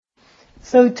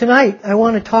So tonight I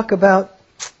want to talk about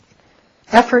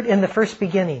effort in the first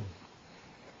beginning.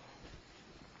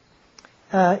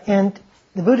 And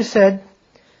the Buddha said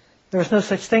there was no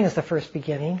such thing as the first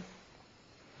beginning,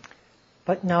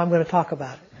 but now I'm going to talk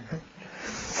about it.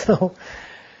 So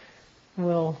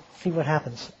we'll see what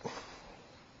happens.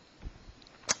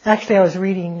 Actually, I was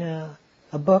reading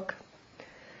a book,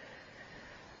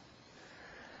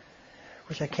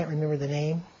 which I can't remember the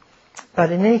name,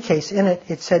 but in any case, in it,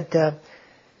 it said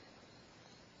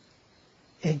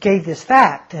it gave this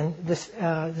fact, and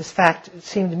this fact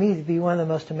seemed to me to be one of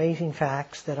the most amazing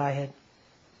facts that I had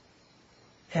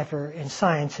ever in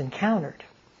science encountered.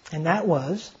 And that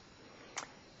was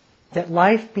that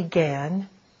life began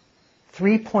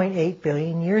 3.8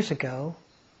 billion years ago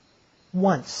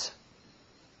once.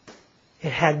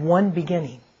 It had one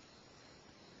beginning.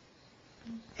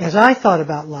 As I thought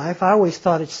about life, I always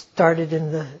thought it started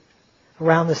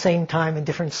around the same time in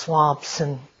different swamps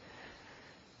and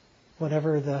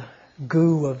whatever the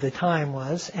goo of the time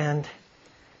was, and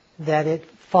that it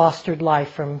fostered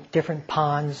life from different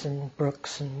ponds and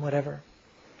brooks and whatever.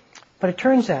 But it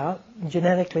turns out,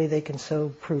 genetically they can so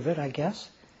prove it, I guess,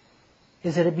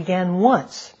 is that it began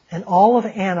once, and all of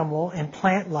animal and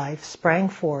plant life sprang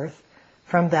forth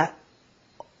from that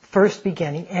first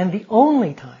beginning, and the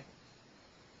only time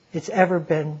it's ever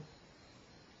began.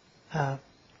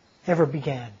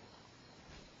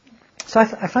 So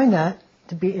I find that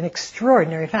to be an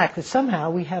extraordinary fact that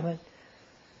somehow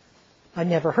I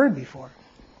never heard before.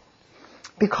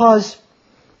 Because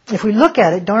if we look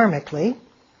at it dharmically,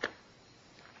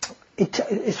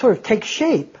 it sort of takes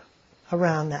shape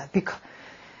around that. Because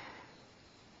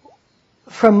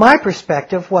from my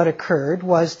perspective, what occurred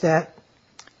was that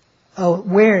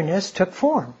awareness took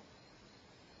form.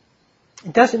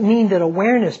 It doesn't mean that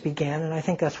awareness began, and I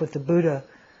think that's what the Buddha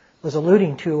was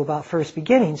alluding to about first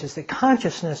beginnings, is that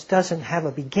consciousness doesn't have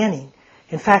a beginning.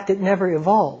 In fact, it never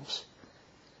evolves.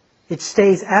 It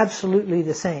stays absolutely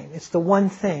the same. It's the one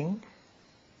thing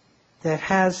that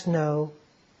has no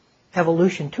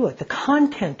evolution to it. The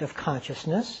content of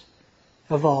consciousness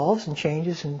evolves and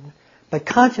changes, but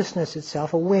consciousness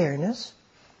itself, awareness,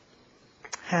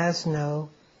 has no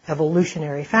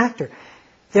evolutionary factor.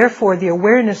 Therefore, the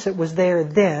awareness that was there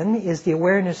then is the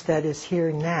awareness that is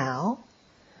here now,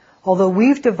 although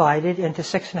we've divided into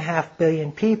 6.5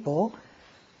 billion people,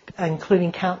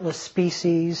 including countless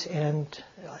species and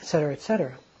et cetera, et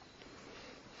cetera.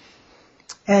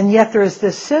 And yet there is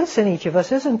this sense in each of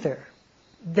us, isn't there,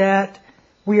 that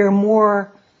we are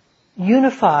more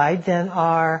unified than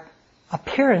our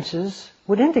appearances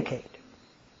would indicate.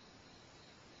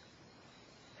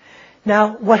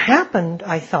 Now, what happened,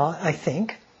 I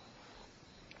think,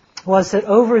 was that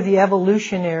over the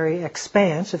evolutionary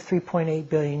expanse of 3.8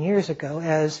 billion years ago,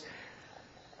 as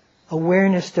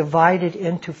awareness divided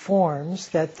into forms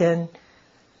that then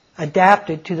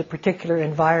adapted to the particular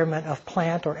environment of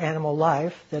plant or animal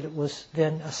life that it was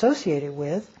then associated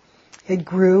with, it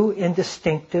grew in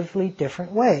distinctively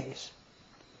different ways.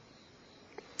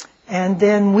 And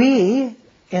then we,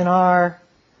 in our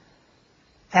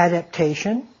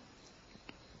adaptation,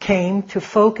 came to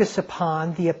focus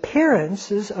upon the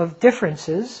appearances of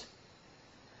differences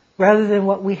rather than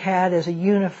what we had as a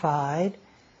unified,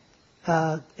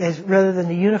 rather than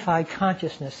the unified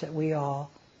consciousness that we all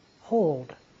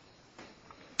hold.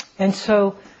 And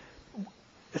so,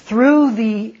 through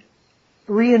the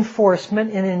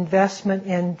reinforcement and investment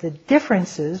in the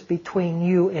differences between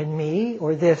you and me,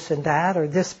 or this and that, or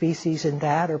this species and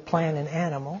that, or plant and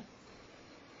animal,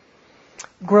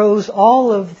 grows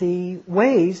all of the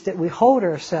ways that we hold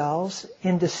ourselves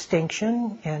in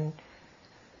distinction and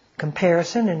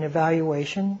comparison and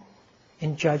evaluation,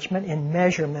 in judgment and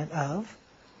measurement of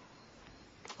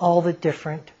all the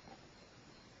different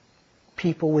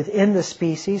people within the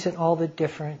species and all the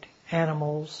different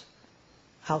animals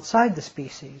outside the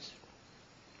species.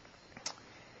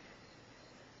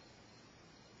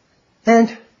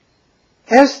 And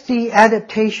as the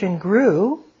adaptation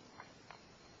grew,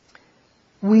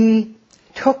 we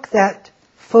took that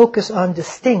focus on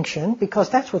distinction,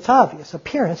 because that's what's obvious.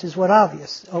 Appearance is what's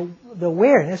obvious. The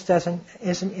awareness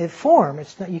isn't in form.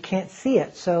 It's not, you can't see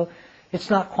it, so it's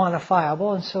not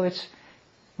quantifiable, and so it's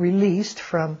released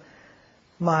from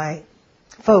my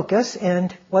focus.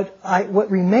 And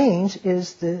what remains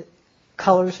is the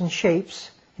colors and shapes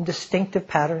and distinctive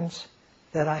patterns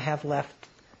that I have left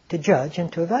to judge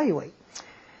and to evaluate.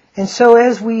 And so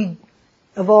as we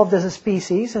evolved as a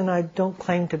species, and I don't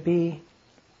claim to be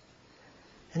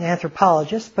an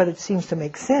anthropologist, but it seems to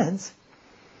make sense,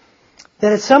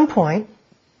 that at some point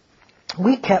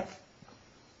we kept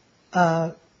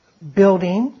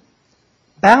building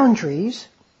boundaries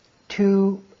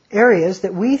to areas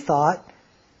that we thought,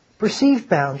 perceived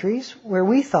boundaries, where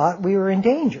we thought we were in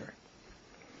danger.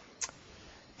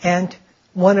 And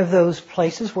one of those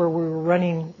places where we were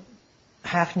running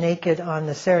half naked on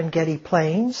the Serengeti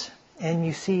plains, and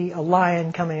you see a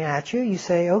lion coming at you, you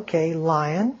say, okay,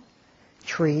 lion,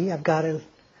 tree, I've got to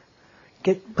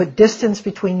put distance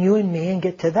between you and me and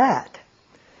get to that.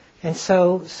 And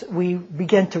so we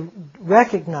begin to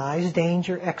recognize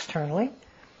danger externally.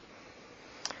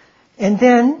 And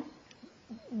then,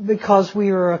 because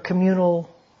we were a communal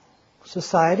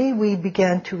society, we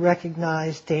began to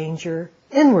recognize danger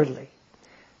inwardly.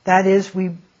 That is,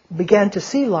 we began to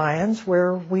see lions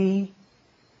where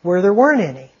there weren't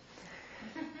any.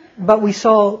 But we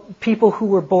saw people who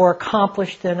were more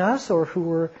accomplished than us, or who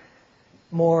were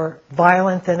more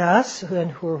violent than us,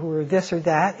 and who were this or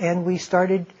that, and we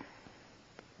started,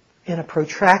 in a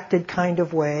protracted kind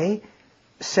of way,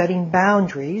 setting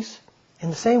boundaries in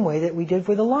the same way that we did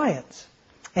with the lions.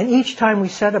 And each time we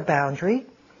set a boundary,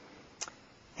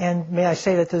 and may I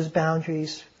say that those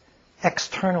boundaries,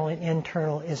 external and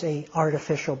internal, is an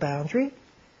artificial boundary.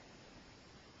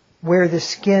 Where the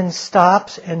skin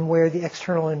stops and where the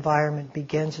external environment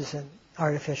begins is an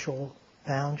artificial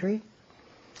boundary.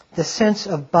 The sense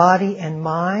of body and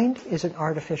mind is an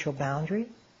artificial boundary.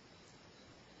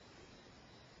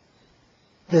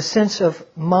 The sense of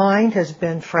mind has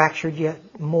been fractured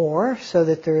yet more, so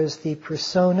that there is the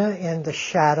persona and the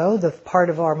shadow, the part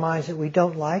of our minds that we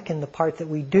don't like and the part that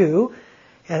we do,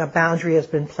 and a boundary has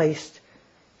been placed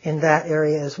in that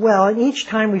area as well. And each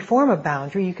time we form a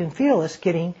boundary, you can feel us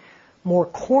getting more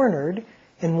cornered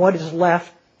in what is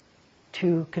left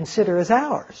to consider as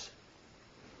ours.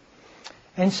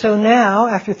 And so now,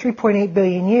 after 3.8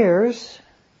 billion years,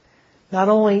 not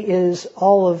only is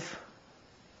all of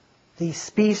the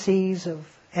species of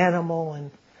animal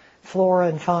and flora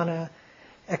and fauna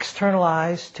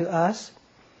externalized to us,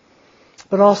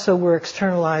 but also we're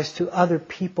externalized to other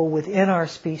people within our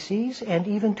species and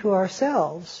even to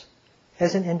ourselves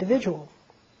as an individual.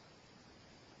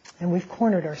 And we've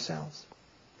cornered ourselves.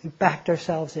 We've backed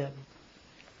ourselves in.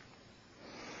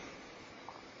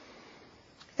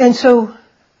 And so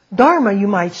Dharma, you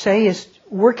might say, is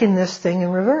working this thing in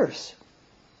reverse.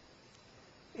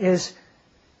 Is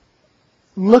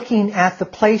looking at the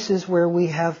places where we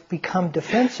have become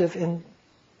defensive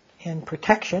in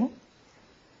protection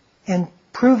and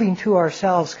proving to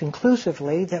ourselves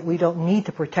conclusively that we don't need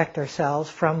to protect ourselves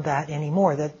from that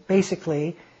anymore. That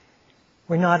basically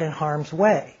we're not in harm's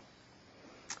way.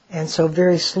 And so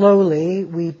very slowly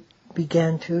we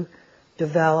began to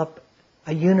develop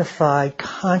a unified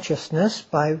consciousness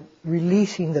by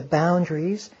releasing the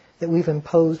boundaries that we've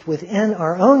imposed within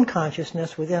our own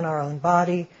consciousness, within our own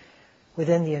body,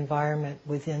 within the environment,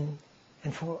 within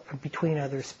and between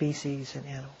other species and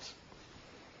animals.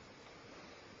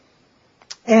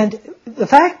 And the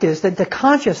fact is that the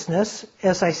consciousness,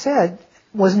 as I said,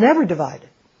 was never divided.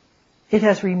 It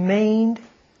has remained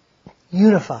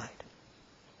unified.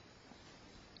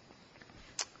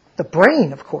 The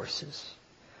brain, of course, is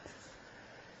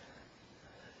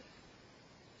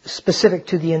specific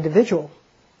to the individual.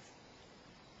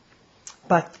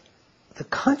 But the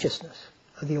consciousness,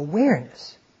 or the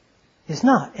awareness, is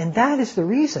not. And that is the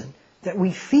reason that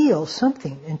we feel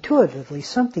something intuitively,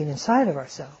 something inside of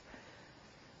ourselves.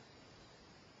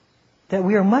 That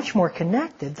we are much more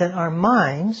connected than our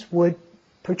minds would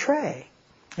portray.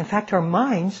 In fact, our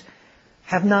minds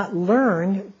have not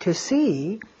learned to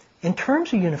see in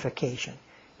terms of unification.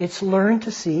 It's learned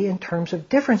to see in terms of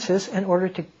differences in order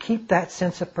to keep that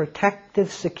sense of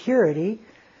protective security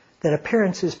that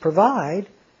appearances provide,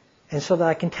 and so that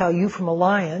I can tell you from a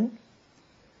lion,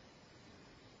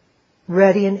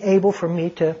 ready and able for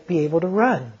me to be able to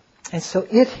run. And so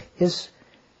it is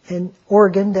an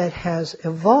organ that has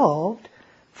evolved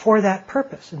for that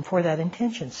purpose and for that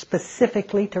intention,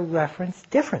 specifically to reference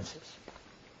differences.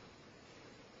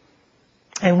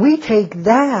 And we take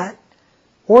that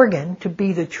organ to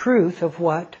be the truth of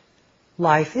what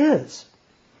life is.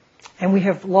 And we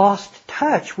have lost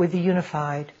touch with the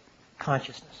unified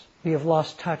consciousness. We have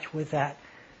lost touch with that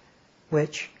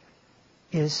which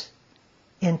is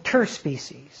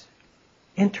interspecies,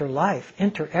 interlife,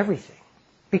 inter-everything.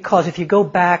 Because if you go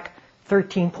back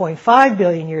 13.5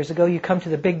 billion years ago, you come to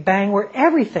the Big Bang where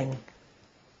everything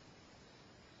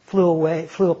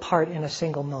flew apart in a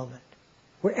single moment.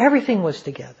 Where everything was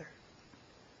together.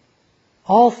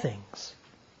 All things.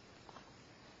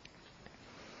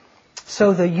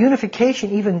 So the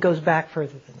unification even goes back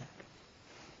further than that.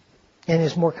 And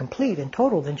is more complete and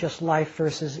total than just life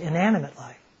versus inanimate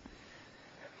life.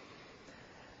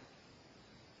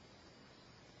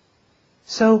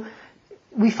 So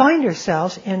we find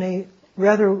ourselves in a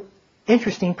rather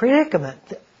interesting predicament.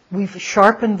 We've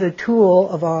sharpened the tool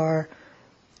of our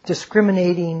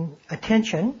discriminating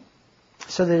attention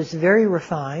so that it's very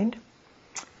refined,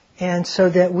 and so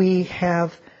that we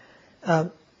have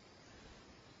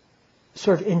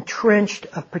sort of entrenched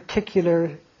a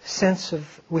particular sense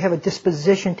of, we have a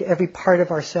disposition to every part of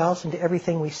ourselves and to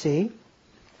everything we see.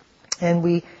 And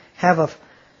we have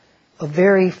a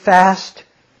very fast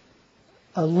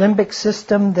limbic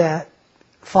system that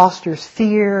fosters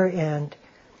fear and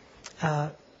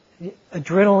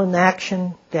adrenaline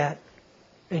action that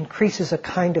increases a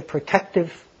kind of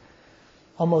protective,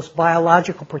 almost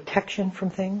biological protection from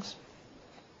things.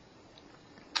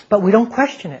 But we don't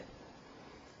question it.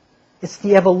 It's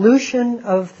the evolution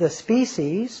of the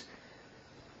species,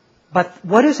 but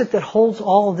what is it that holds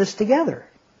all of this together?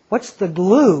 What's the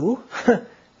glue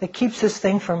that keeps this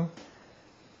thing from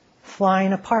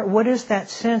flying apart? What is that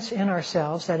sense in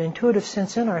ourselves, that intuitive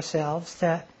sense in ourselves,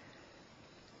 that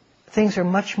things are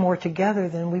much more together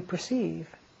than we perceive?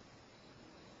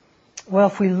 Well,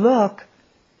 if we look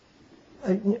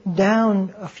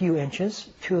down a few inches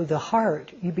to the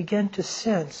heart, you begin to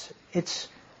sense, it's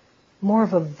more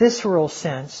of a visceral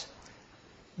sense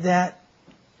that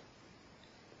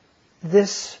there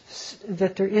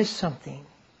is something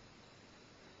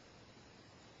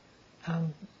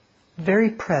very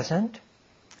present,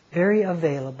 very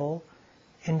available,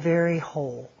 and very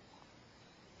whole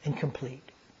and complete.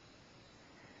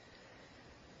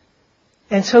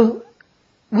 And so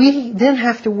we then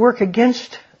have to work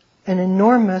against an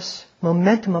enormous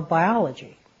momentum of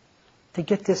biology to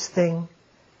get this thing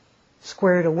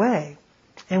squared away.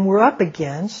 And we're up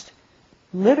against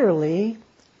literally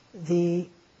the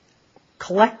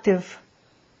collective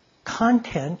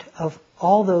content of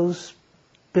all those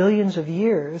billions of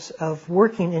years of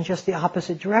working in just the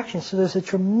opposite direction. So there's a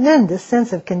tremendous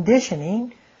sense of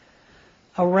conditioning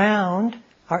around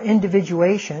our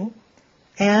individuation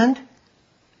and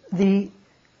the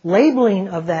labeling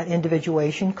of that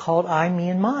individuation called I, me,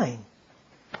 and mine.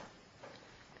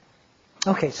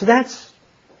 Okay, so that's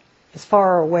as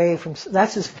far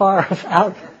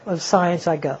out of science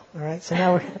I go. All right, so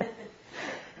now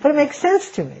but it makes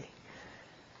sense to me.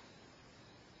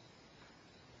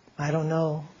 I don't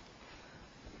know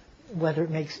whether it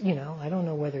makes, I don't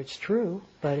know whether it's true,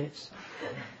 but it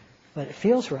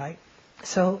feels right.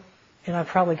 So, and I've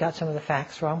probably got some of the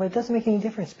facts wrong, but it doesn't make any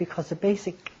difference because the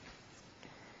basic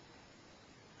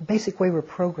way we're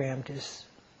programmed is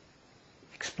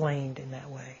explained in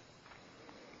that way.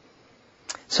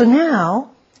 So now,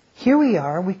 here we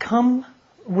are, we come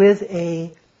with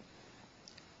a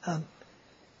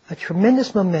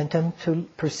tremendous momentum to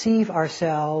perceive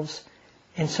ourselves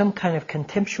in some kind of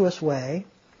contemptuous way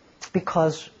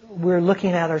because we're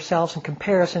looking at ourselves in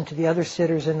comparison to the other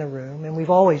sitters in the room, and we've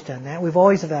always done that, we've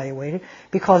always evaluated,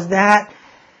 because that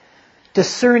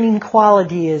discerning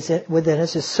quality within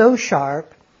us is so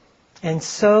sharp and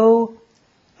so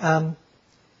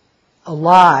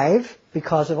alive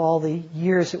because of all the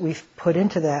years that we've put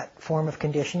into that form of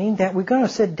conditioning, that we're going to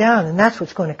sit down and that's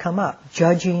what's going to come up.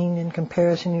 Judging and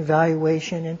comparison,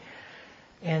 evaluation,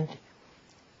 and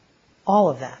all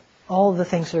of that. All of the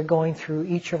things that are going through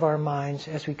each of our minds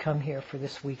as we come here for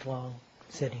this week-long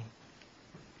sitting.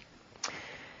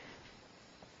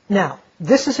 Now,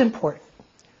 this is important.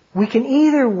 We can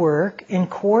either work in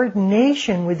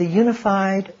coordination with the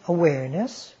unified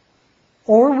awareness,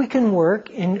 or we can work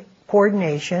in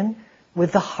coordination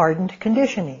with the hardened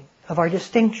conditioning of our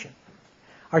distinction.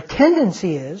 Our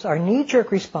tendency is, our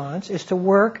knee-jerk response is to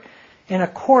work in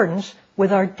accordance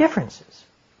with our differences.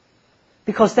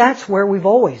 Because that's where we've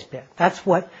always been. That's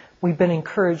what we've been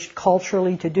encouraged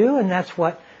culturally to do, and that's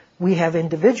what we have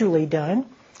individually done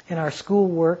in our school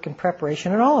work and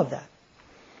preparation and all of that.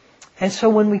 And so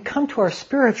when we come to our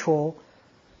spiritual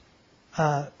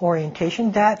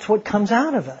orientation, that's what comes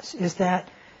out of us, is that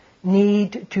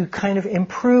need to kind of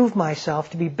improve myself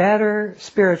to be better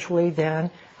spiritually than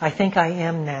I think I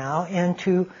am now, and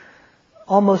to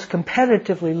almost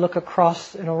competitively look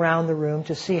across and around the room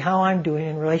to see how I'm doing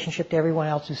in relationship to everyone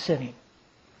else who's sitting.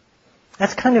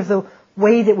 That's kind of the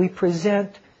way that we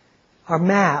present our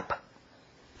map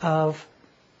of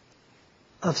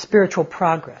spiritual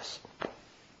progress.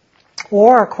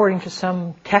 Or according to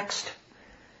some text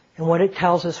and what it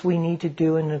tells us we need to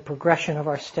do in the progression of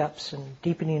our steps and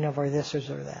deepening of our this or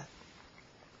that.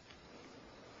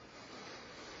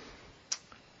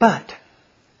 But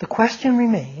the question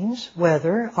remains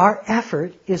whether our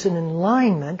effort is in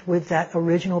alignment with that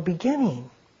original beginning,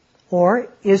 or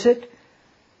is it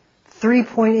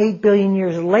 3.8 billion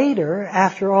years later,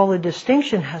 after all the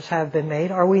distinctions have been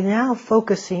made, are we now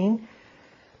focusing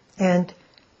and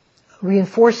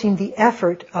reinforcing the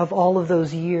effort of all of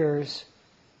those years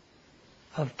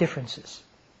of differences,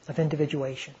 of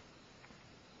individuation?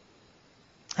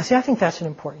 I think that's an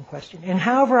important question. And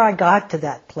however I got to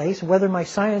that place, whether my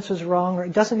science was wrong or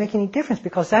it doesn't make any difference,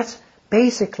 because that's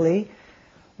basically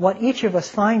what each of us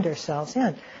find ourselves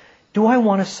in. Do I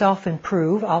want to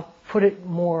self-improve? I'll put it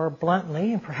more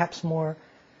bluntly and perhaps more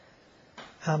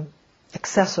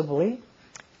accessibly.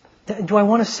 Do I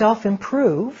want to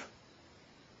self-improve?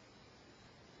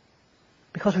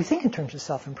 Because we think in terms of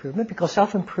self-improvement, because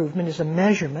self-improvement is a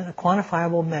measurement, a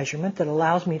quantifiable measurement that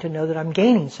allows me to know that I'm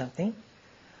gaining something.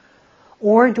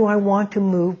 Or do I want to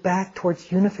move back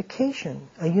towards unification,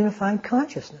 a unified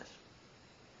consciousness,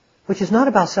 which is not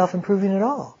about self-improving at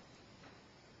all?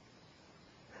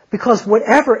 Because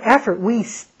whatever effort we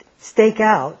stake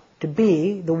out to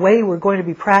be, the way we're going to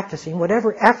be practicing,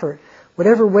 whatever effort,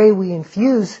 whatever way we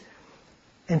infuse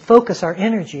and focus our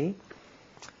energy,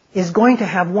 is going to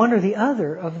have one or the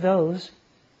other of those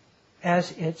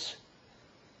as its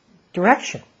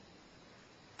direction.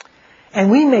 And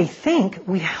we may think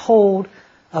we hold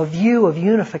a view of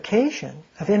unification,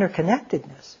 of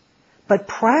interconnectedness, but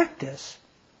practice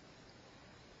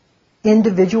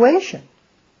individuation,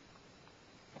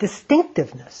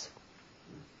 distinctiveness,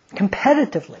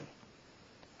 competitively,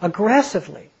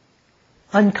 aggressively,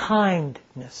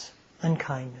 unkindness.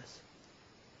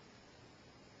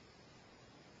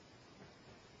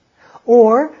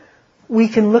 Or we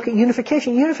can look at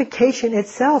unification. Unification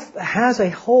itself has a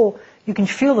whole, you can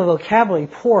feel the vocabulary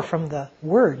pour from the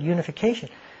word unification.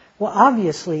 Well,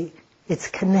 obviously, it's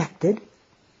connected.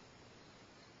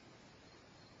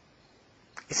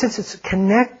 Since it's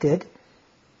connected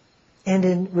and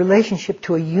in relationship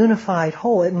to a unified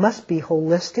whole, it must be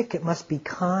holistic, it must be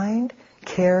kind,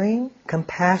 caring,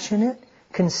 compassionate,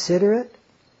 considerate,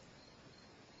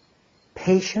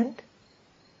 patient.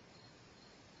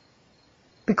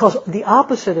 Because the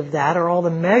opposite of that are all the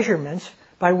measurements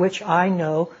by which I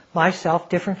know myself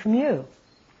different from you.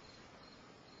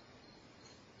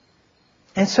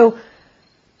 And so,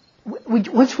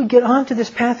 once we get onto this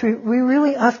path, we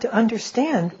really have to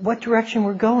understand what direction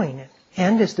we're going in.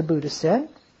 And, as the Buddha said,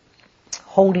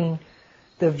 holding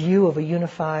the view of a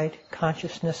unified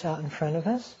consciousness out in front of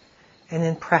us, and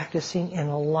then practicing in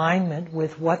alignment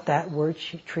with what that word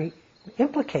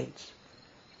implicates.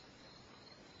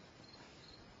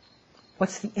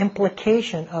 What's the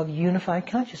implication of unified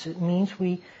consciousness? It means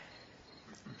we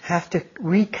have to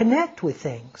reconnect with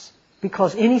things.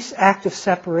 Because any act of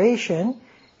separation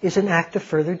is an act of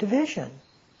further division.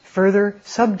 Further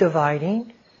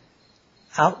subdividing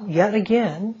out yet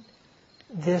again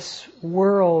this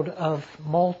world of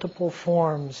multiple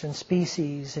forms and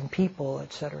species and people,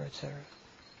 etc., etc.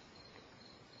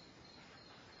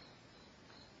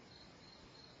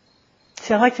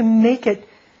 See, I like to make it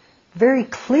very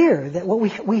clear that what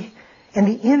we in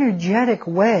the energetic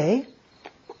way,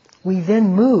 we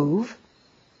then move,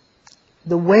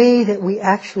 the way that we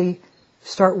actually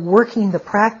start working the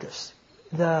practice,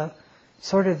 the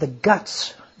sort of the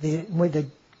guts, the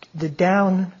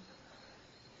down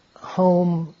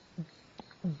home,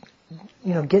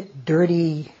 get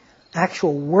dirty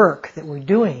actual work that we're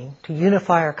doing to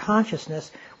unify our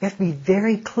consciousness, we have to be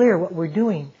very clear what we're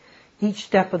doing each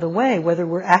step of the way, whether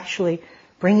we're actually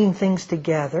bringing things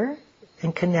together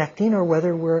and connecting or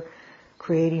whether we're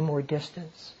creating more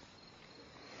distance.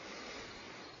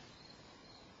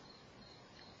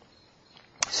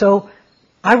 So,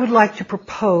 I would like to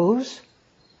propose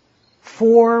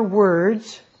 4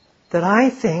 words that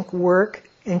I think work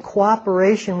in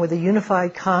cooperation with a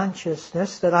unified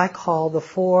consciousness that I call the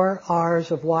 4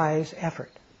 R's of wise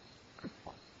effort.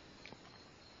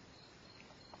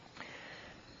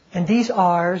 And these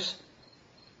R's,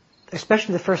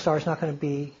 especially the first R is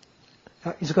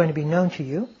going to be known to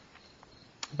you,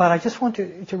 but I just want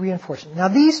to reinforce it. Now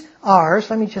these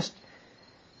R's,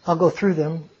 I'll go through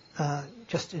them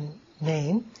just in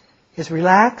name, is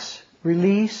relax,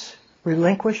 release,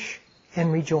 relinquish,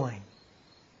 and rejoin.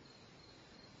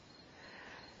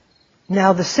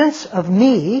 Now the sense of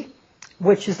me,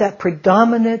 which is that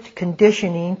predominant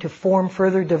conditioning to form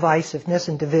further divisiveness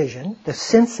and division, the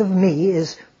sense of me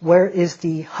is where is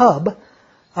the hub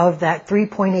of that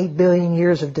 3.8 billion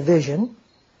years of division.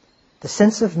 The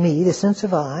sense of me, the sense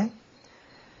of I,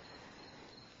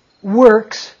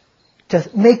 works to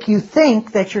make you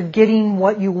think that you're getting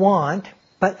what you want,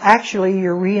 but actually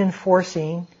you're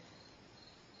reinforcing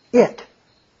it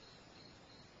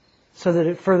so that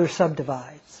it further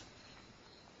subdivides.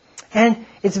 And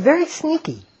it's very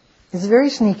sneaky. It's very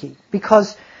sneaky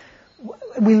because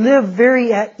we live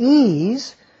very at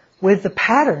ease with the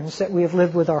patterns that we have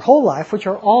lived with our whole life, which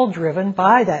are all driven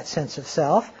by that sense of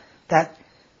self, that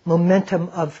momentum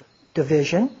of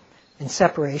division and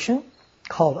separation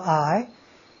called I.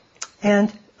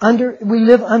 And we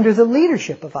live under the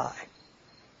leadership of I.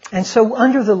 And so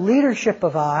under the leadership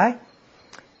of I,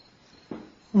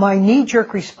 my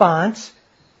knee-jerk response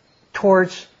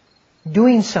towards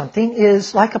doing something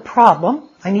is like a problem.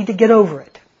 I need to get over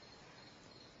it.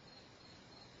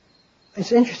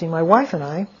 It's interesting. My wife and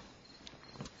I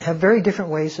have very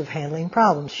different ways of handling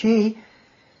problems. She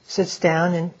sits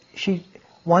down and she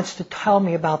wants to tell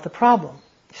me about the problem.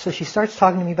 So she starts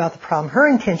talking to me about the problem. Her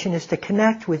intention is to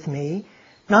connect with me,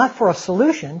 not for a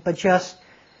solution, but just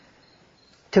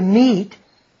to meet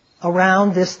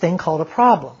around this thing called a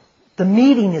problem. The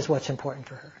meeting is what's important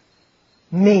for her.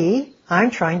 Me,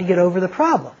 I'm trying to get over the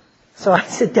problem. So I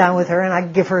sit down with her and I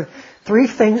give her 3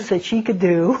 things that she could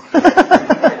do.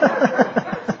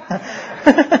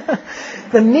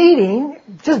 The meeting,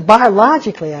 just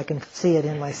biologically I can see it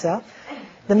in myself.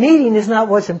 The meeting is not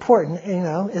what's important,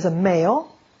 as a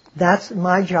male. That's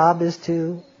my job is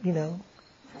to,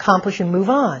 accomplish and move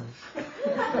on.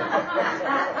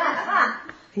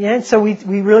 Yeah, and so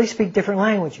we really speak different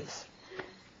languages.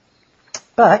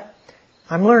 But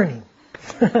I'm learning.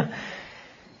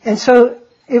 And so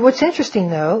what's interesting,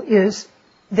 though, is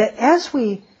that as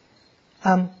we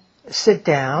sit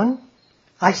down,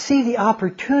 I see the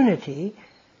opportunity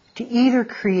to either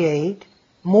create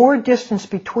more distance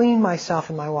between myself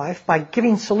and my wife by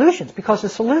giving solutions, because the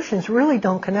solutions really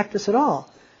don't connect us at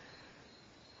all.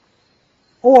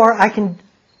 Or I can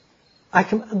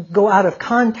go out of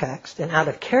context and out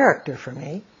of character for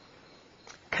me,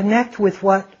 connect with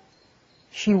what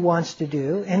she wants to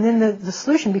do, and then the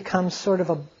solution becomes sort of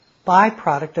a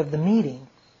byproduct of the meeting.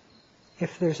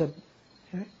 If there's so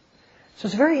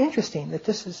it's very interesting that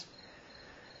this is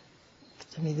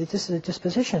a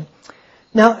disposition.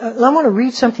 Now, I want to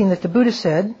read something that the Buddha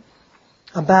said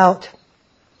about,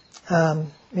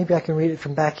 maybe I can read it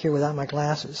from back here without my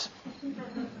glasses.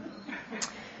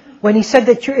 When he said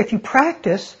that if you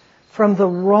practice in the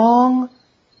wrong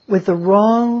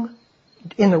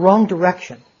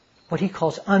direction, what he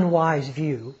calls unwise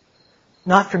view,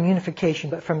 not from unification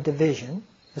but from division,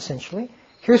 essentially,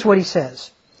 here's what he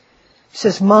says. He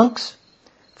says, monks,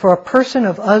 for a person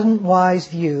of unwise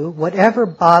view, whatever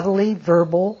bodily,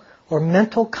 verbal, or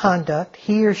mental conduct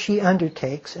he or she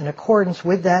undertakes in accordance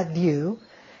with that view,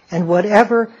 and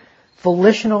whatever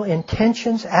volitional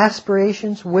intentions,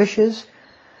 aspirations, wishes,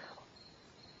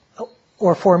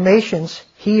 or formations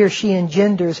he or she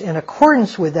engenders in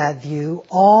accordance with that view,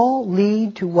 all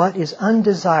lead to what is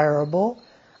undesirable,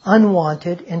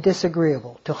 unwanted, and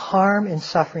disagreeable, to harm and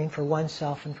suffering for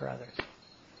oneself and for others.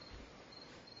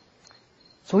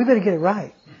 So we better get it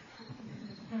right.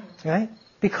 Right?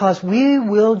 Because we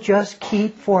will just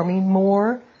keep forming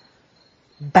more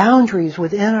boundaries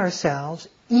within ourselves,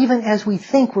 even as we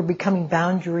think we're becoming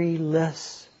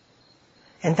boundaryless.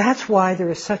 And that's why there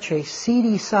is such a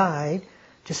seedy side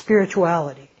to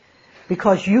spirituality.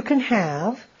 Because you can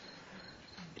have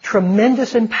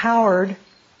tremendous empowered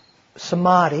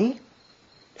samadhi,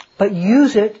 but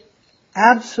use it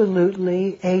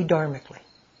absolutely adharmically.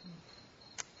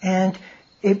 And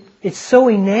it's so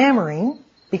enamoring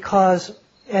because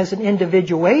as an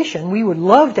individuation, we would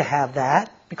love to have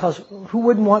that, because who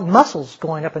wouldn't want muscles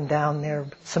going up and down their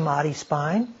samadhi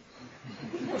spine?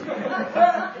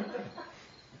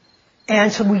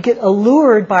 And so we get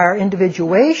allured by our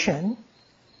individuation,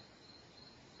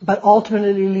 but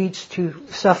ultimately leads to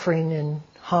suffering and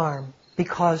harm,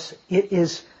 because it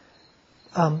is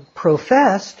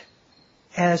professed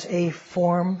as a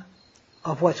form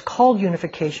of what's called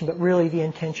unification, but really the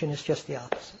intention is just the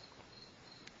opposite.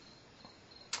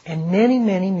 And many,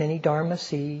 many, many Dharma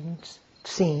scenes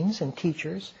and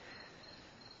teachers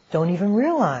don't even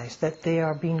realize that they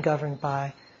are being governed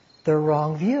by their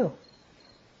wrong view.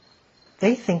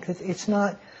 They think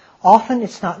that often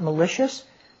it's not malicious,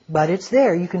 but it's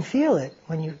there. You can feel it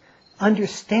when you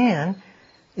understand,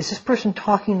 is this person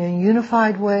talking in a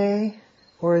unified way,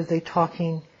 or are they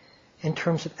talking in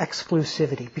terms of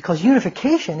exclusivity? Because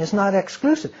unification is not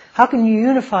exclusive. How can your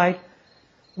unified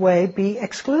way be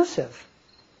exclusive?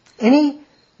 Any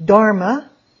Dharma,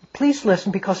 please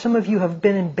listen, because some of you have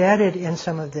been embedded in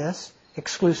some of this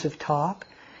exclusive talk.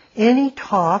 Any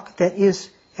talk that is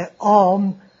at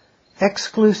all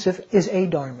exclusive is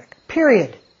adharmic.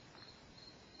 Period.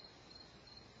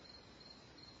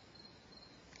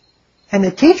 And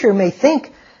the teacher may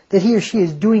think that he or she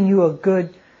is doing you a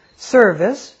good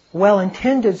service,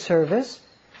 well-intended service,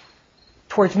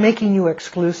 towards making you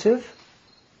exclusive,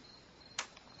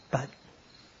 but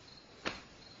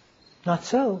not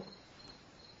so.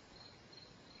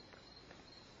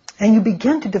 And you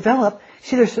begin to develop,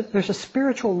 see, there's a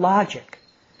spiritual logic.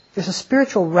 There's a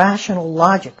spiritual rational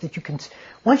logic that you can,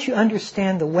 once you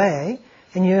understand the way,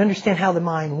 and you understand how the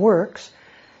mind works,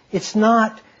 it's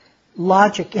not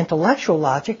logic, intellectual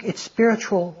logic, it's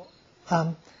spiritual,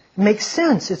 makes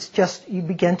sense. It's just, you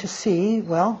begin to see,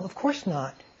 well, of course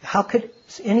not. How could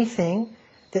anything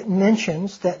that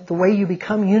mentions that the way you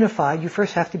become unified, you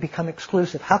first have to become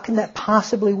exclusive? How can that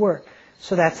possibly work?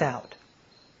 So that's out.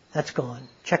 That's gone.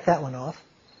 Check that one off.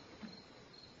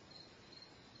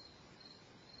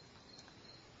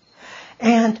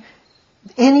 And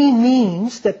any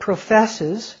means that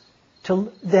professes the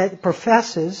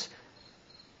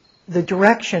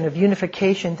direction of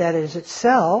unification that is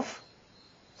itself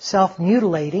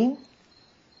self-mutilating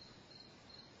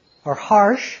or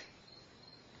harsh,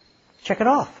 check it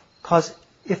off. Because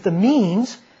if the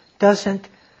means isn't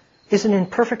in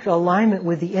perfect alignment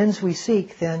with the ends we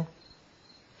seek, then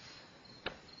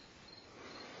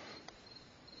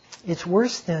it's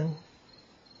worse than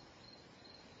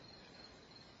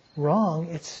wrong,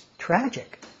 it's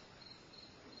tragic.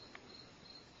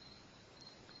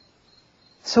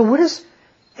 So what does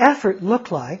effort look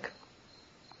like?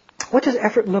 What does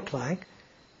effort look like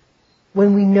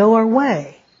when we know our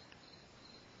way?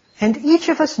 And each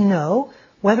of us know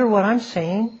whether what I'm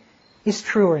saying is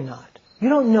true or not. You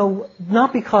don't know,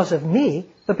 not because of me,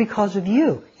 but because of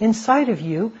you. Inside of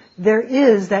you, there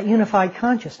is that unified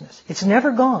consciousness. It's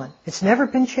never gone. It's never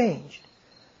been changed.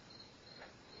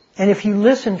 And if you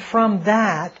listen from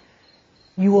that,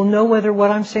 you will know whether what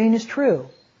I'm saying is true.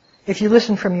 If you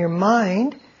listen from your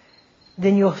mind,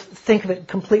 then you'll think of it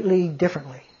completely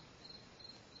differently.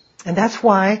 And that's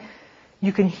why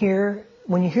you can hear,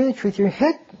 when you hear the truth, your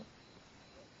head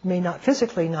may not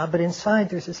physically nod, but inside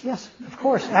there's this, yes, of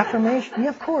course, affirmation, yeah,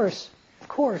 of course.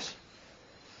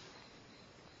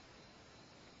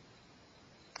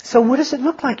 So what does it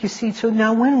look like, you see? So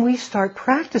now when we start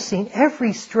practicing,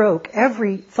 every stroke,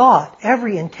 every thought,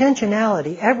 every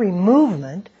intentionality, every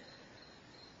movement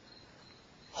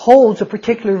holds a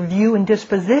particular view and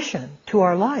disposition to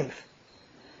our life.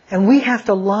 And we have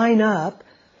to line up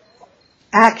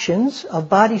actions of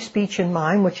body, speech, and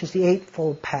mind, which is the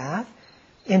Eightfold Path,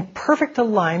 in perfect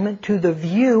alignment to the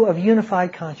view of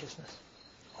unified consciousness.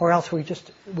 Or else we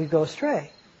go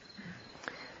astray.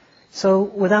 So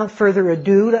without further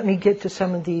ado, let me get to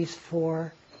some of these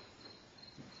 4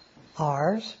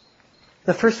 R's.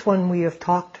 The first one we have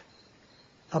talked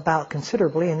about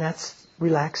considerably, and that's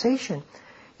relaxation.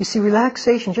 You see,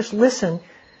 relaxation, just listen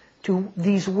to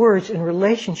these words in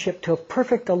relationship to a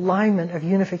perfect alignment of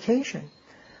unification.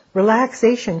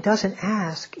 Relaxation doesn't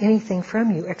ask anything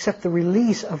from you except the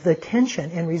release of the tension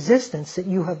and resistance that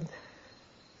you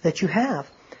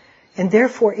have. And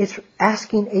therefore it's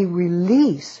asking a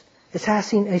release. It's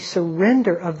asking a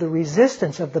surrender of the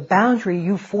resistance of the boundary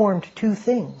you formed to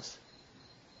things.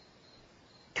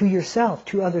 To yourself,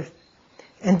 to others.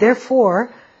 And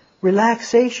therefore,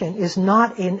 relaxation is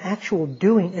not an actual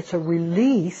doing, it's a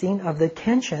releasing of the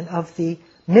tension of the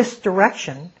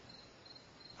misdirection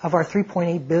of our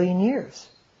 3.8 billion years.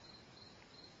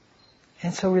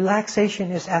 And so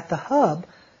relaxation is at the hub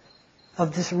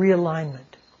of this realignment.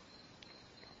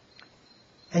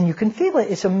 And you can feel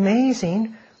it. It's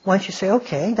amazing once you say,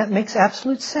 okay, that makes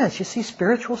absolute sense. You see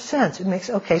spiritual sense. It makes,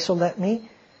 okay, so let me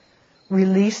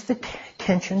release the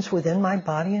tensions within my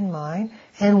body and mind.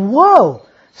 And whoa!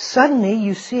 Suddenly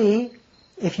you see,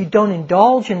 if you don't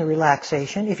indulge in the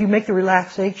relaxation, if you make the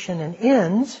relaxation an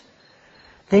ends,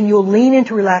 then you'll lean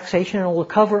into relaxation and it will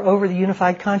cover over the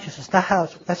unified consciousness.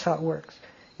 That's how it works.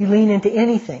 You lean into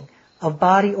anything, of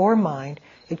body or mind,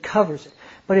 it covers it.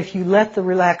 But if you let the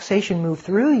relaxation move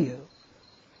through you,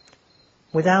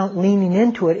 without leaning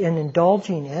into it and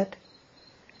indulging it,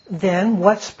 then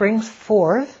what springs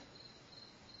forth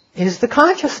is the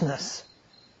consciousness.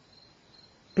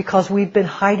 Because we've been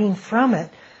hiding from it,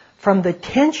 from the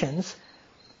tensions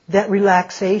that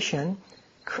relaxation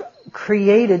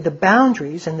created, the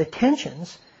boundaries and the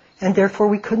tensions, and therefore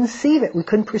we couldn't see it. We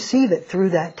couldn't perceive it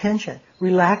through that tension.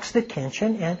 Relax the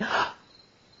tension and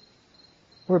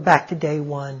we're back to day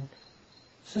 1.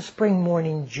 It's a spring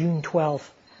morning, June 12th,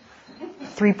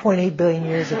 3.8 billion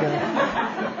years ago,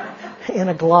 in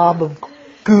a glob of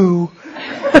goo.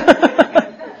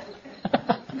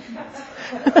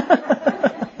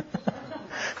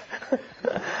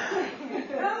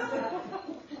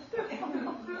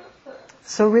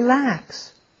 So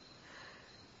relax.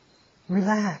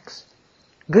 Relax.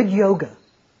 Good yoga.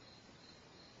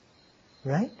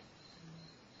 Right?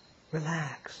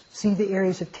 Relax. See the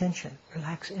areas of tension.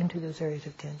 Relax into those areas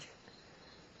of tension.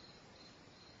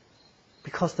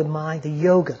 Because the mind, the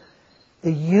yoga,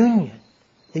 the union.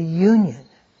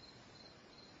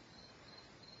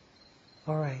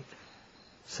 All right.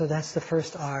 So that's the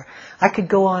first R. I could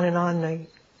go on and on.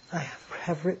 I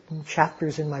have written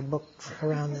chapters in my books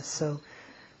around this, so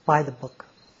buy the book.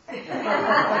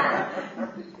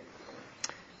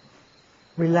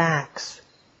 Relax.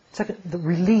 Second, the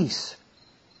release.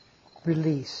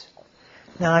 Release.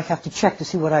 Now I have to check to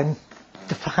see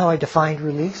how I defined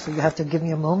release, so you have to give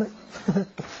me a moment.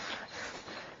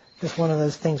 It's one of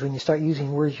those things when you start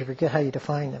using words, you forget how you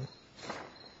define them.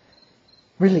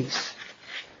 Release.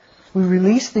 We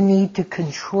release the need to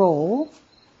control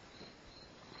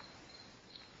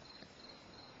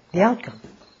the outcome.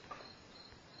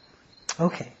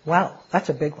 Okay, wow, that's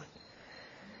a big one.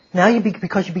 Now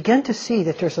because you begin to see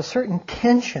that there's a certain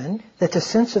tension, that the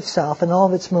sense of self and all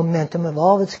of its momentum and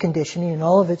all of its conditioning and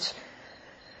all of its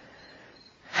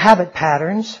habit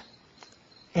patterns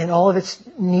and all of its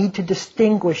need to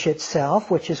distinguish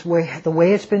itself, which is the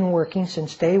way it's been working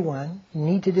since day one,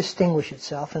 need to distinguish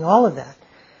itself, and all of that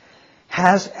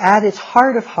has at its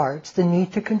heart of hearts the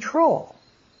need to control,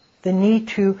 the need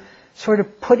to sort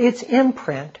of put its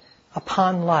imprint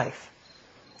upon life.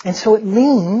 And so it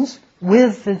leans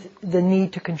with the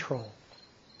need to control.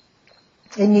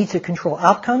 It needs to control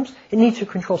outcomes, it needs to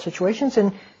control situations,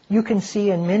 and you can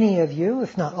see in many of you,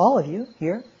 if not all of you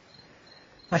here,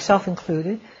 myself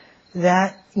included,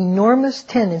 that enormous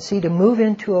tendency to move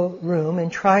into a room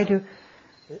and try to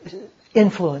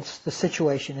influence the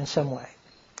situation in some way.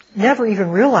 Never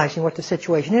even realizing what the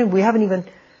situation is. We haven't even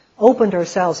opened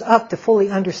ourselves up to fully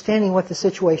understanding what the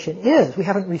situation is. We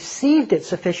haven't received it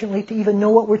sufficiently to even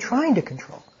know what we're trying to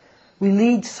control. We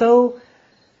lead so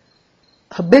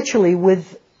habitually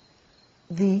with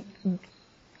the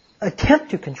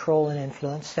attempt to control and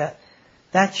influence that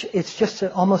it's just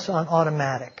almost on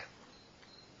automatic.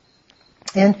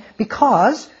 And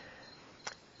because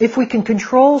if we can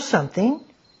control something,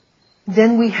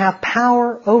 then we have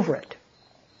power over it.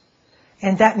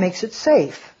 And that makes it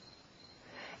safe.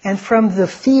 And from the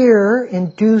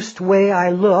fear-induced way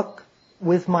I look,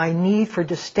 with my need for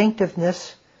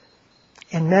distinctiveness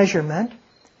and measurement,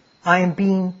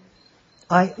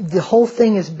 the whole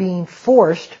thing is being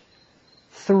forced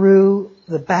through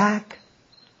the background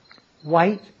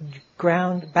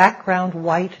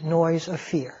white noise of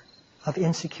fear, of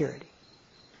insecurity.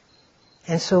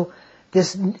 And so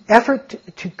this effort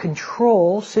to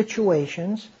control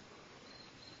situations,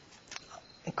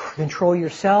 control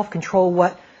yourself, control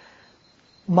what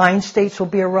mind states will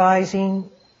be arising,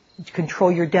 to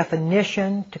control your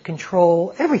definition, to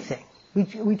control everything.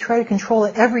 We try to control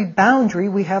at every boundary.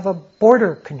 We have a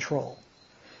border control.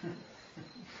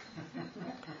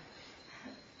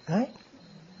 Right?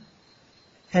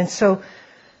 And so,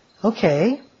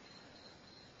 okay.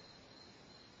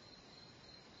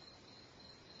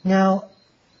 Now,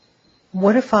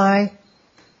 what is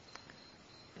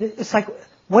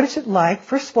it like,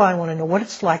 first of all I want to know what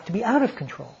it's like to be out of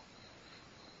control.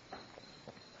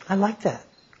 I like that.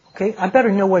 Okay, I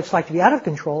better know what it's like to be out of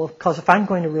control, because if I'm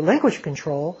going to relinquish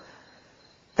control,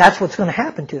 that's what's going to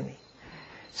happen to me.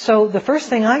 So the first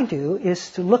thing I do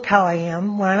is to look how I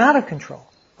am when I'm out of control.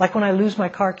 Like when I lose my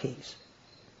car keys.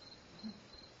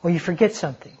 Or you forget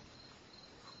something.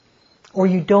 Or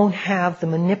you don't have the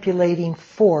manipulating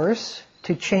force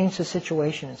to change the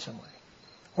situation in some way.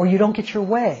 Or you don't get your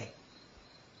way.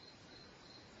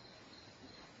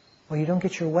 Or you don't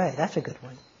get your way. That's a good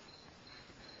one.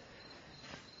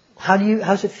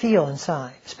 How's it feel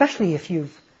inside? Especially if you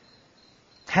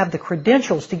have the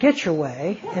credentials to get your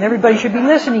way, and everybody should be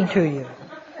listening to you.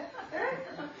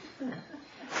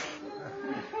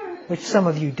 Which some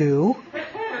of you do.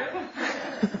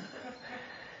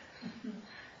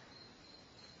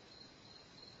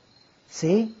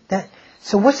 See?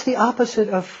 So what's the opposite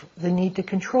of the need to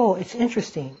control? It's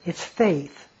interesting. It's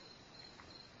faith.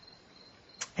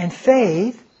 And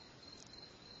faith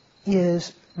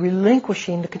is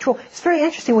relinquishing the control. It's very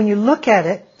interesting when you look at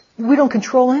it, we don't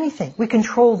control anything. We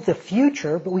control the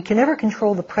future, but we can never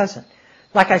control the present.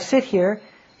 Like I sit here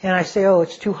and I say, oh,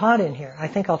 it's too hot in here. I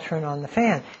think I'll turn on the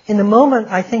fan. In the moment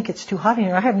I think it's too hot in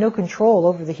here, I have no control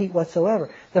over the heat whatsoever.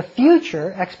 The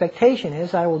future expectation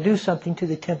is I will do something to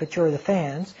the temperature of the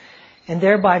fans and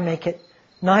thereby make it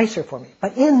nicer for me.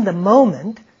 But in the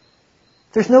moment,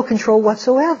 there's no control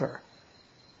whatsoever.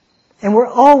 And we're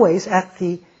always at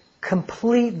the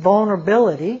complete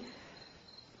vulnerability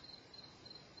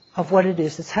of what it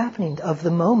is that's happening, of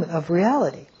the moment, of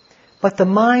reality. But the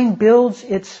mind builds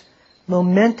its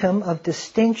momentum of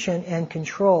distinction and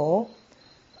control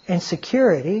and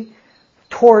security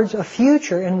towards a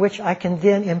future in which I can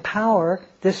then empower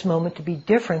this moment to be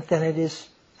different than it is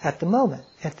at the moment,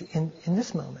 in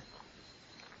this moment.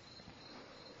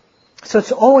 So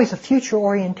it's always a future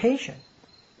orientation.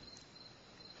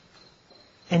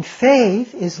 And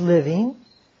faith is living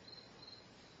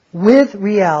with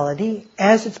reality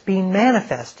as it's being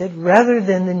manifested rather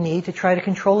than the need to try to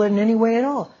control it in any way at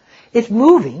all. It's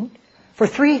moving. For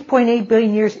 3.8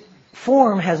 billion years,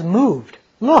 form has moved.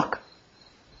 Look.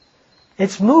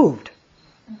 It's moved.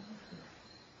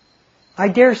 I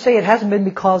dare say it hasn't been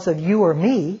because of you or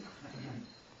me.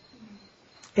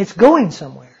 It's going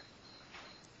somewhere.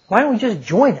 Why don't we just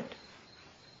join it?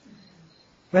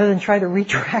 Rather than try to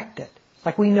retract it.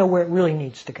 Like we know where it really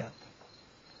needs to go.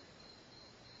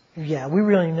 Yeah, we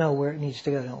really know where it needs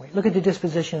to go, don't we? Look at the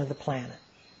disposition of the planet.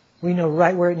 We know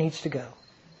right where it needs to go.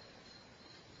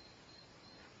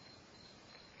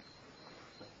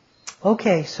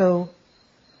 Okay, so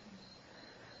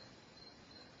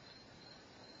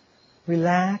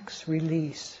relax,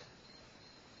 release.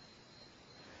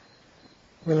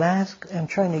 Relax. I'm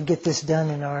trying to get this done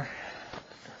in our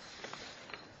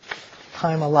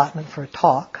time allotment for a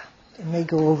talk. It may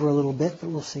go over a little bit, but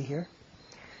we'll see here.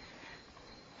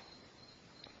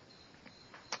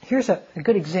 Here's a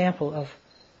good example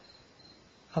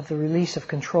of the release of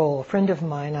control. A friend of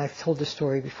mine, I've told this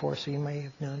story before, so you may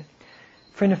have known it.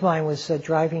 A friend of mine was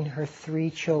driving her 3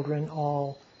 children,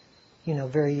 all,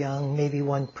 very young, maybe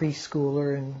one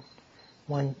preschooler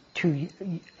and 2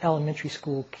 elementary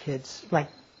school kids, like,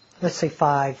 let's say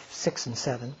 5, 6, and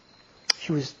 7.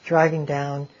 She was driving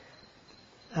down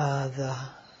the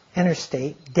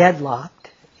interstate,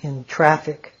 deadlocked in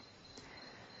traffic,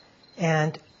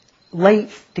 and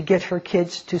late to get her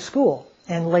kids to school,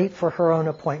 and late for her own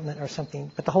appointment or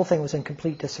something, but the whole thing was in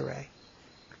complete disarray.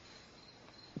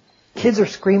 Kids are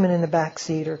screaming in the back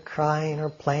seat or crying or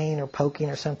playing or poking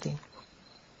or something.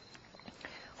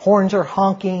 Horns are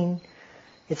honking.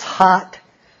 It's hot.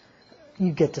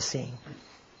 You get the scene.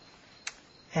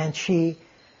 And she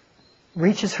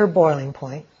reaches her boiling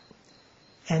point,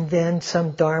 and then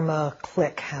some Dharma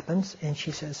click happens, and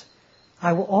she says,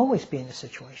 I will always be in this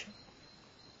situation.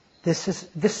 This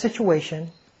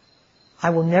situation, I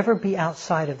will never be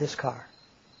outside of this car.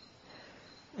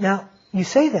 Now, you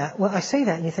say that, well, I say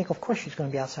that, and you think, of course she's going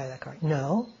to be outside of that car.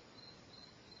 No.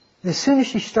 As soon as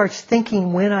she starts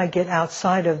thinking, when I get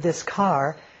outside of this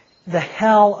car, the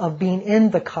hell of being in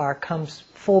the car comes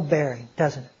full bearing,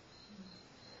 doesn't it?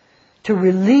 To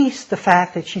release the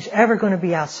fact that she's ever going to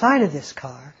be outside of this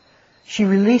car, she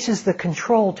releases the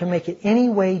control to make it any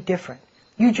way different.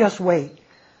 You just wait.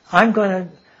 I'm going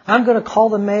to call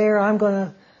the mayor. All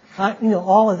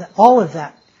of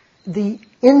that. The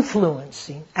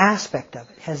influencing aspect of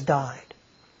it has died.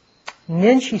 And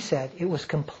then she said it was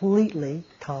completely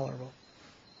tolerable.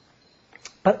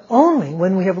 But only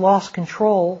when we have lost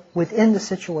control within the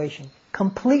situation,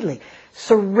 completely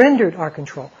surrendered our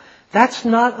control. That's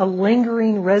not a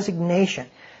lingering resignation.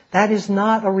 That is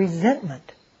not a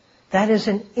resentment. That is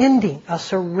an ending, a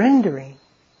surrendering.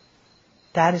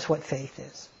 That is what faith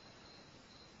is.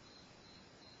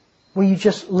 Where you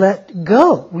just let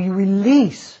go. We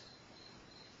release.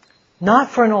 Not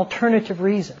for an alternative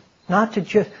reason. Not to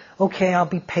just, okay, I'll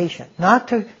be patient. Not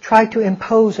to try to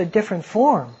impose a different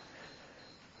form.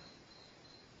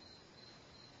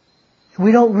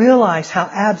 We don't realize how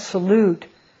absolute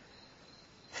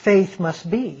faith must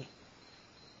be.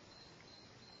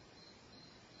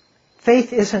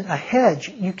 Faith isn't a hedge.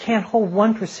 You can't hold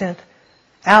 1%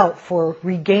 out for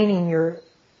regaining your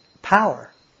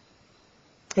power.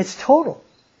 It's total.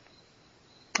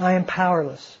 I am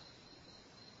powerless.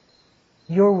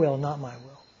 Your will, not my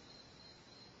will.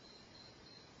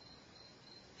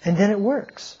 And then it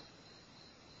works.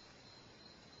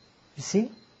 You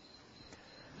see?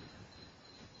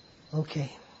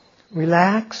 Okay.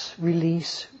 Relax,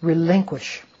 release,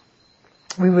 relinquish.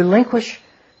 We relinquish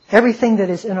everything that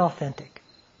is inauthentic.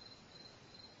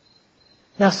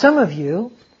 Now some of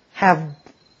you have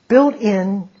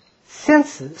built-in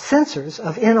sensors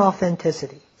of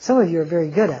inauthenticity. Some of you are very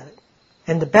good at it.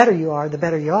 And the better you are, the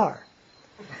better you are.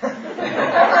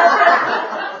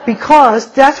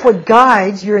 Because that's what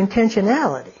guides your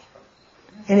intentionality.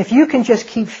 And if you can just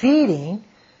keep feeding,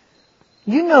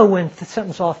 you know when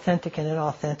something's authentic and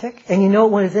inauthentic, and you know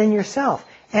it within yourself.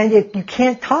 And you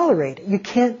can't tolerate it. You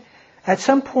can't, at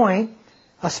some point,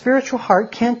 a spiritual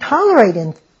heart can't tolerate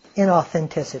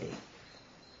inauthenticity.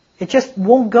 It just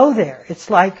won't go there.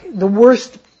 It's like the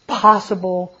worst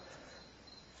possible,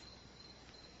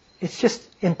 it's just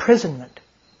imprisonment.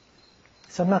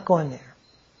 So I'm not going there.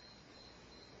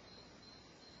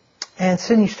 And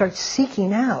so you start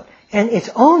seeking out. And it's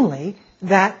only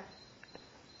that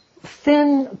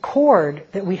thin cord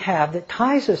that we have that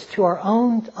ties us to our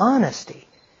own honesty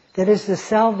that is the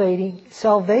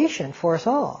salvation for us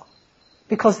all.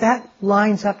 Because that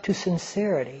lines up to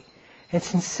sincerity. And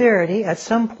sincerity, at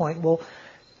some point, will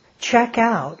check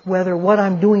out whether what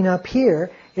I'm doing up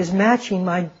here is matching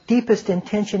my deepest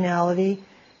intentionality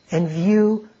and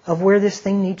view of where this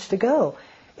thing needs to go.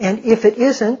 And if it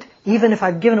isn't, even if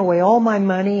I've given away all my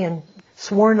money and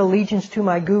sworn allegiance to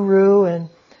my guru, and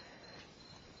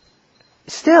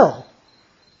still,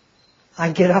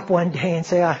 I get up one day and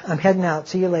say, I'm heading out,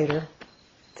 see you later.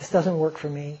 This doesn't work for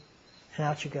me. And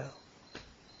out you go.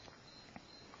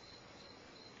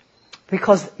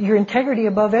 Because your integrity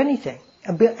above anything,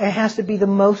 it has to be the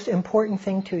most important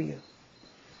thing to you.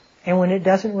 And when it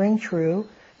doesn't ring true,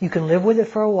 you can live with it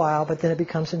for a while, but then it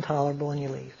becomes intolerable and you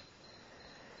leave.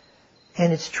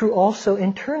 And it's true also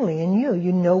internally in you.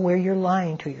 You know where you're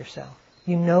lying to yourself.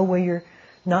 You know where you're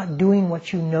not doing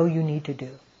what you know you need to do.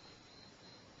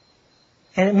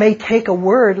 And it may take a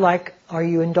word like, are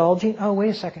you indulging? Oh,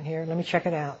 wait a second here. Let me check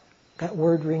it out. That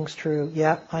word rings true.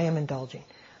 Yep, I am indulging.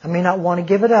 I may not want to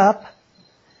give it up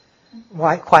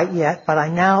quite yet, but I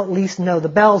now at least know the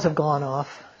bells have gone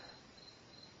off.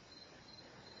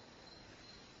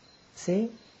 See?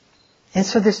 And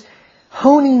so this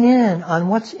honing in on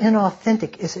what's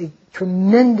inauthentic is a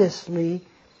tremendously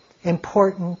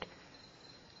important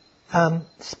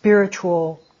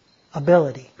spiritual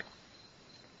ability.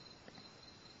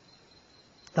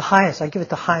 The highest, I give it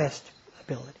the highest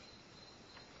ability.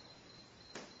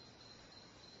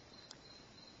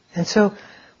 And so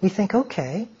we think,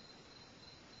 okay,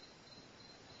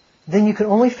 then you can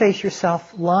only face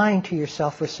yourself lying to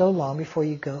yourself for so long before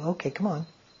you go, okay, come on.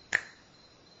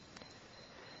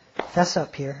 Fess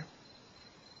up here.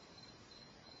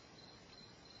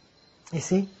 You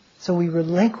see? So we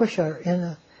relinquish our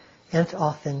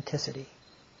inauthenticity.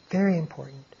 Very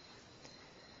important.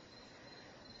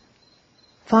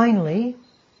 Finally,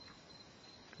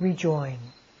 rejoin.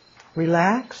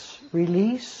 Relax,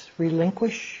 release,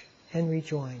 relinquish, and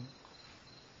rejoin.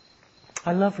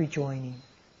 I love rejoining.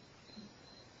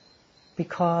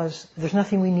 Because there's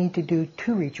nothing we need to do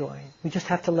to rejoin. We just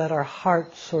have to let our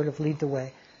heart sort of lead the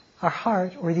way. Our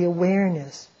heart, or the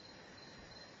awareness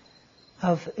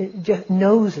of it, just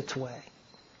knows its way.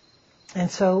 And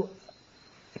so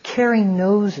caring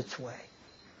knows its way.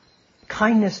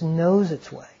 Kindness knows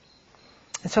its way.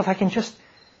 And so if I can just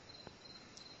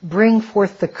bring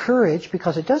forth the courage,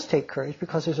 because it does take courage,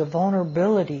 because there's a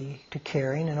vulnerability to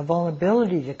caring and a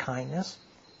vulnerability to kindness.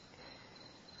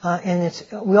 And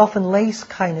we often lace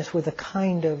kindness with a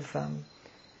kind of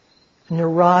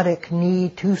neurotic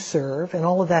need to serve, and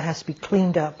all of that has to be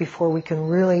cleaned up before we can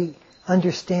really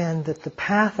understand that the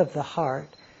path of the heart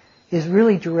is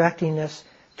really directing us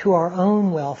to our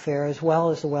own welfare as well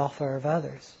as the welfare of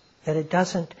others. That it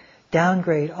doesn't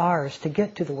downgrade ours to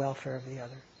get to the welfare of the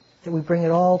other. That we bring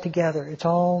it all together.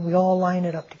 We all line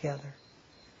it up together.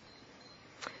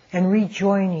 And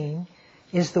rejoining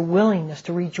is the willingness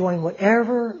to rejoin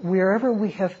wherever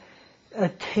we have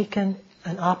taken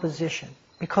an opposition.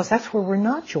 Because that's where we're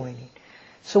not joining.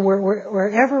 So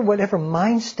whatever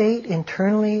mind state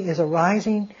internally is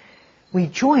arising, we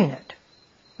join it.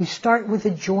 We start with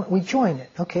we join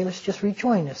it. Okay, let's just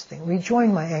rejoin this thing.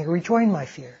 Rejoin my anger, rejoin my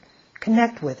fear.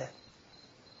 Connect with it.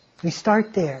 We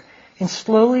start there. And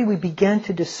slowly we begin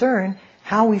to discern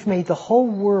how we've made the whole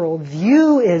world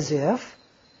view as if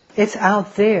it's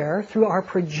out there through our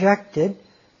projection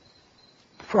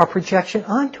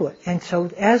onto it. And so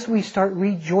as we start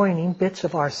rejoining bits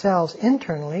of ourselves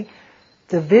internally,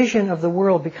 the vision of the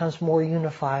world becomes more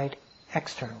unified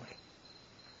externally.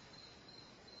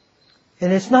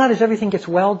 And it's not as everything gets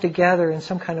welled together in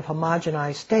some kind of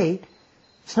homogenized state.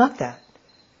 It's not that.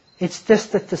 It's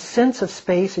just that the sense of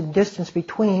space and distance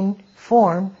between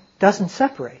form doesn't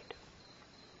separate.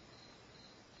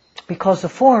 Because the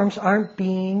forms aren't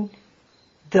being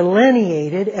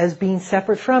delineated as being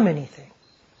separate from anything.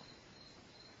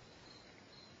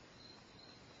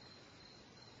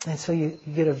 And so you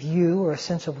get a view or a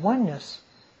sense of oneness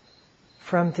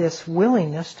from this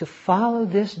willingness to follow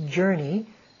this journey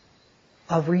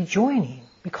of rejoining,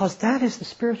 because that is the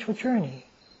spiritual journey.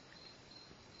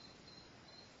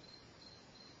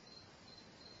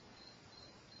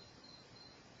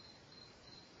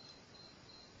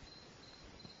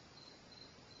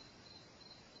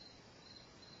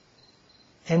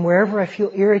 And wherever I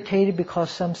feel irritated because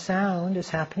some sound is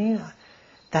happening,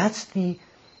 that's the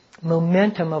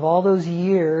momentum of all those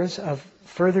years of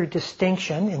further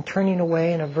distinction and turning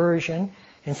away and aversion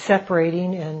and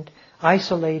separating and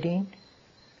isolating.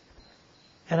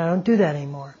 And I don't do that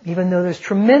anymore. Even though there's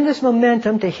tremendous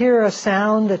momentum to hear a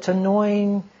sound that's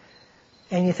annoying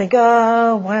and you think,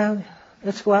 oh, well,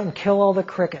 let's go out and kill all the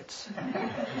crickets.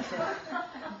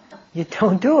 You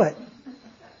don't do it.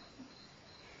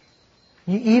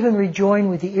 You even rejoin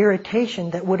with the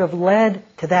irritation that would have led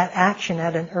to that action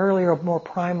at an earlier, more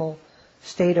primal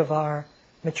state of our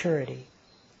maturity.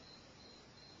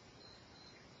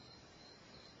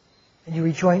 And you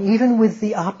rejoin even with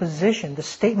the opposition, the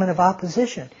statement of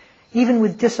opposition, even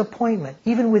with disappointment,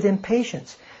 even with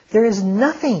impatience. There is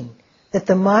nothing that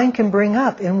the mind can bring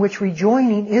up in which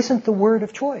rejoining isn't the word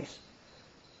of choice.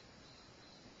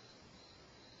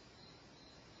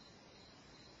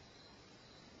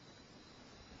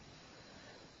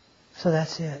 So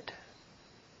that's it.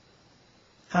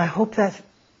 I hope that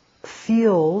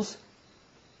feels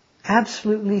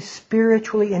absolutely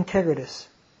spiritually integritous.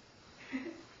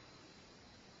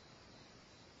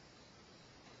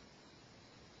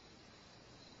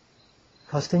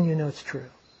 Because then you know it's true.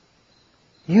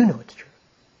 You know it's true.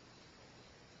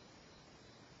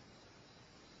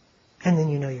 And then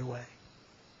you know your way.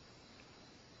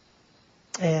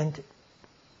 And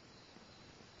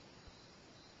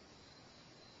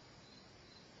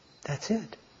that's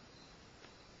it.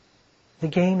 The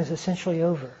game is essentially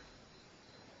over.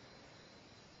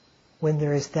 When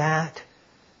there is that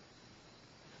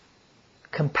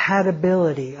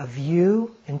compatibility of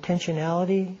view,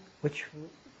 intentionality, which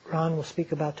Ron will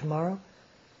speak about tomorrow,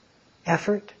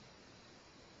 effort,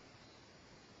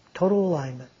 total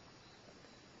alignment.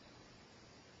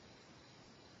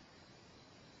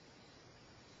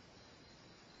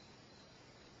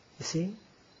 You see?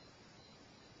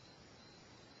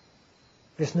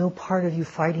 There's no part of you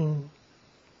fighting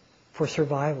for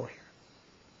survival here.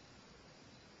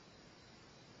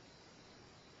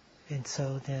 And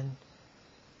so then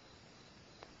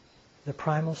the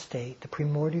primal state, the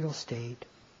primordial state,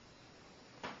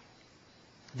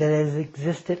 that has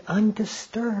existed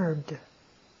undisturbed,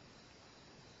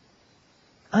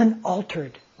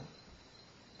 unaltered,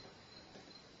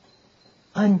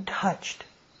 untouched,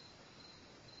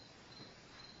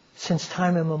 since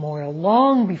time immemorial,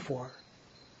 long before,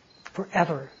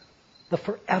 forever, the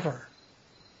forever,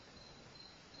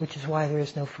 which is why there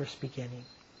is no first beginning.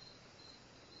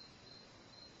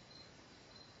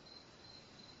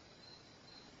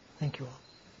 Thank you all.